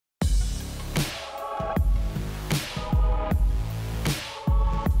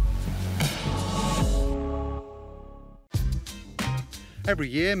Every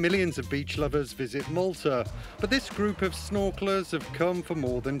year, millions of beach lovers visit Malta, but this group of snorkelers have come for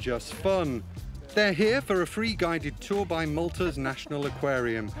more than just fun. They're here for a free guided tour by Malta's National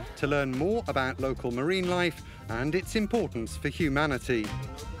Aquarium to learn more about local marine life and its importance for humanity.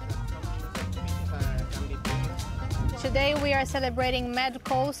 Today we are celebrating Med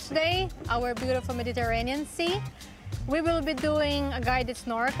Coast Day, our beautiful Mediterranean Sea. We will be doing a guided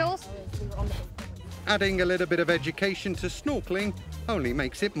snorkels. Adding a little bit of education to snorkeling only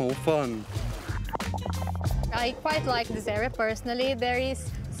makes it more fun. I quite like this area personally. There is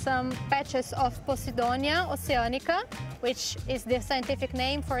some patches of Posidonia oceanica, which is the scientific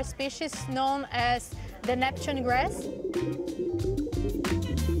name for a species known as the Neptune grass.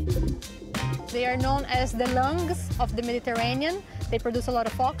 They are known as the lungs of the Mediterranean. They produce a lot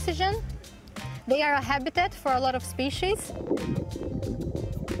of oxygen. They are a habitat for a lot of species.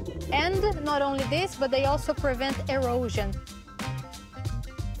 And not only this, but they also prevent erosion.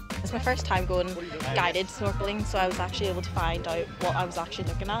 It's my first time going guided snorkeling, so I was actually able to find out what I was actually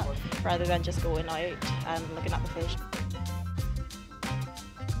looking at, rather than just going out and looking at the fish.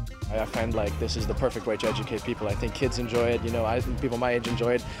 I find like this is the perfect way to educate people. I think kids enjoy it, people my age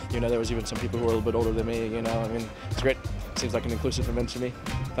enjoy it. There was even some people who were a little bit older than me, I mean, it's great. Seems like an inclusive event to me.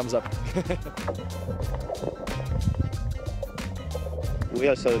 Thumbs up. We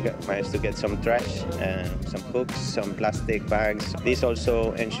also managed to get some trash, some hooks, some plastic bags. This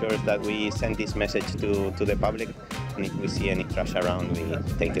also ensures that we send this message to the public, and if we see any trash around, we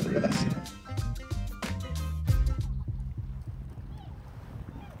take it with us.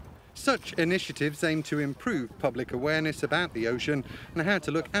 Such initiatives aim to improve public awareness about the ocean and how to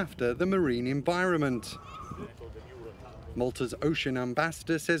look after the marine environment. Malta's ocean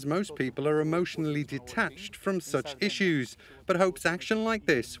ambassador says most people are emotionally detached from such issues, but hopes action like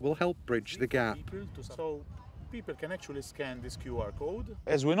this will help bridge the gap. So people can actually scan this QR code.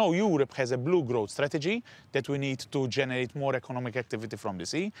 As we know, Europe has a blue growth strategy that we need to generate more economic activity from the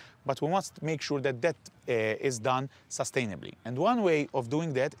sea, but we must make sure that that is done sustainably. And one way of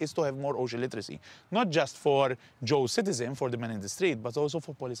doing that is to have more ocean literacy, not just for Joe citizen, for the man in the street, but also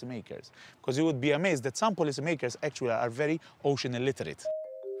for policymakers. Because you would be amazed that some policymakers actually are very ocean illiterate.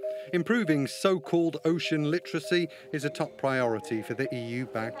 Improving so-called ocean literacy is a top priority for the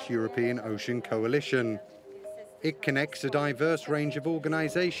EU-backed European Ocean Coalition. It connects a diverse range of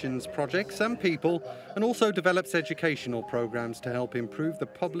organisations, projects and people, and also develops educational programmes to help improve the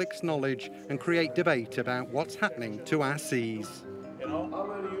public's knowledge and create debate about what's happening to our seas.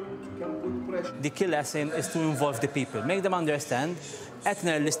 The key lesson is to involve the people, make them understand at an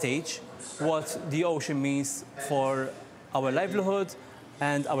early stage what the ocean means for our livelihood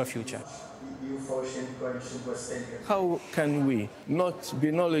and our future. How can we not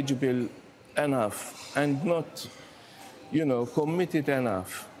be knowledgeable enough and not, committed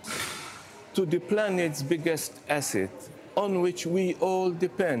enough to the planet's biggest asset on which we all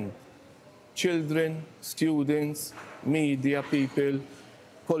depend? Children, students, media people,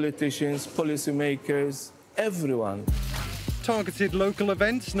 politicians, policymakers, everyone. Targeted local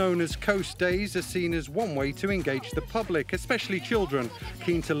events known as Coast Days are seen as one way to engage the public, especially children,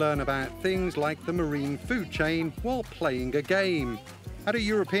 keen to learn about things like the marine food chain while playing a game. At a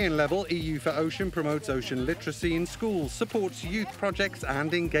European level, EU for Ocean promotes ocean literacy in schools, supports youth projects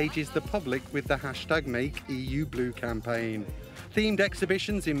and engages the public with the #MakeEUBlue campaign. Themed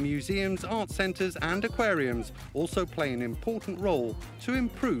exhibitions in museums, art centres and aquariums also play an important role to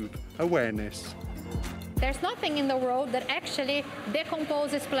improve awareness. There's nothing in the world that actually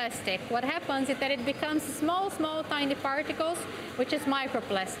decomposes plastic. What happens is that it becomes small, tiny particles, which is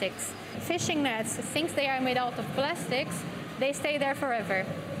microplastics. Fishing nets, since they are made out of plastics, they stay there forever.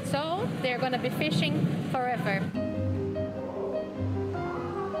 So they're going to be fishing forever.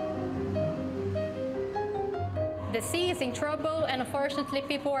 The sea is in trouble, and unfortunately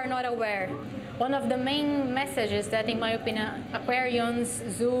people are not aware. One of the main messages that, in my opinion, aquariums,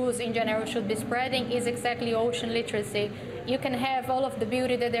 zoos in general should be spreading is exactly ocean literacy. You can have all of the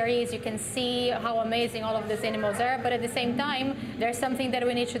beauty that there is, you can see how amazing all of these animals are, but at the same time, there's something that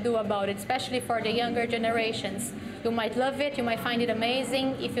we need to do about it, especially for the younger generations. You might love it, you might find it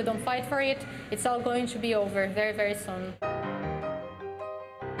amazing. If you don't fight for it, it's all going to be over very, very soon.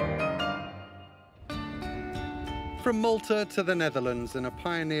 From Malta to the Netherlands, and a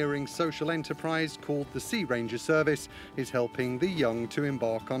pioneering social enterprise called the Sea Ranger Service is helping the young to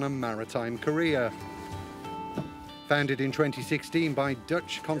embark on a maritime career. Founded in 2016 by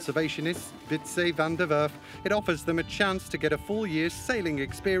Dutch conservationist Witse van der Werf, it offers them a chance to get a full year's sailing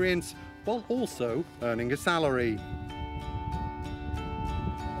experience while also earning a salary.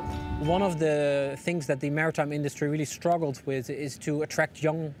 One of the things that the maritime industry really struggled with is to attract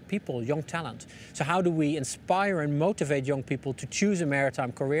young people, young talent. So how do we inspire and motivate young people to choose a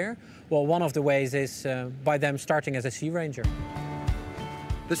maritime career? Well, one of the ways is by them starting as a Sea Ranger.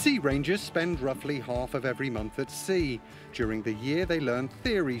 The Sea Rangers spend roughly half of every month at sea. During the year, they learn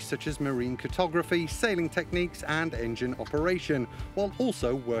theories such as marine cartography, sailing techniques and engine operation, while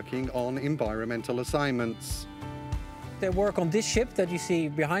also working on environmental assignments. They work on this ship that you see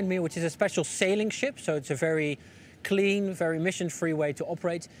behind me, which is a special sailing ship, so it's a very clean, very mission-free way to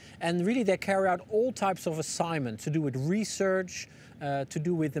operate. And really they carry out all types of assignments to do with research, to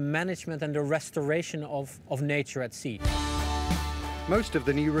do with the management and the restoration of nature at sea. Most of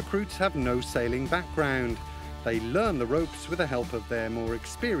the new recruits have no sailing background. They learn the ropes with the help of their more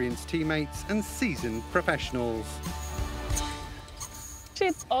experienced teammates and seasoned professionals.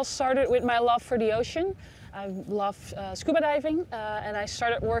 It all started with my love for the ocean. I love scuba diving and I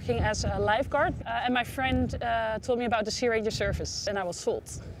started working as a lifeguard. And my friend told me about the Sea Ranger service and I was sold.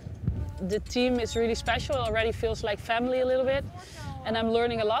 The team is really special, it already feels like family a little bit. And I'm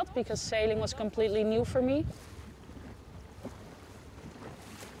learning a lot because sailing was completely new for me.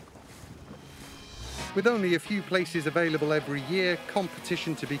 With only a few places available every year,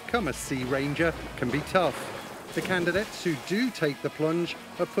 competition to become a Sea Ranger can be tough. The candidates who do take the plunge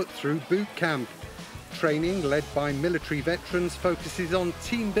are put through boot camp. Training led by military veterans focuses on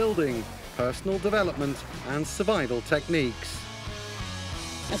team building, personal development and survival techniques.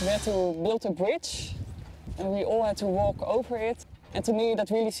 And we had to build a bridge and we all had to walk over it. And to me that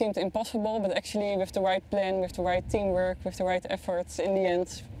really seemed impossible, but actually with the right plan, with the right teamwork, with the right efforts, in the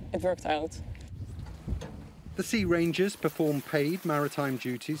end it worked out. The Sea Rangers perform paid maritime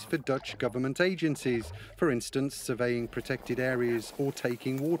duties for Dutch government agencies, for instance surveying protected areas or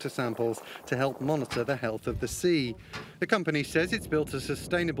taking water samples to help monitor the health of the sea. The company says it's built a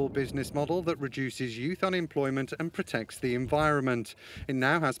sustainable business model that reduces youth unemployment and protects the environment. It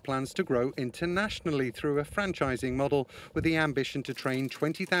now has plans to grow internationally through a franchising model with the ambition to train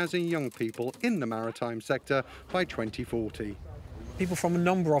 20,000 young people in the maritime sector by 2040. People from a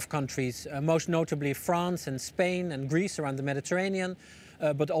number of countries, most notably France and Spain and Greece around the Mediterranean,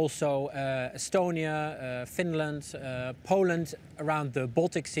 but also Estonia, Finland, Poland around the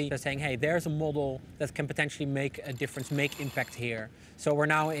Baltic Sea. They're saying, hey, there's a model that can potentially make a difference, make impact here. So we're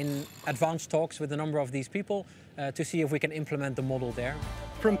now in advanced talks with a number of these people to see if we can implement the model there.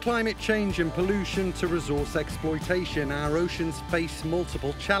 From climate change and pollution to resource exploitation, our oceans face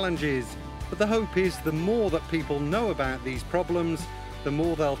multiple challenges. But the hope is the more that people know about these problems, the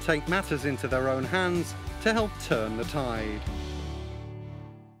more they'll take matters into their own hands to help turn the tide.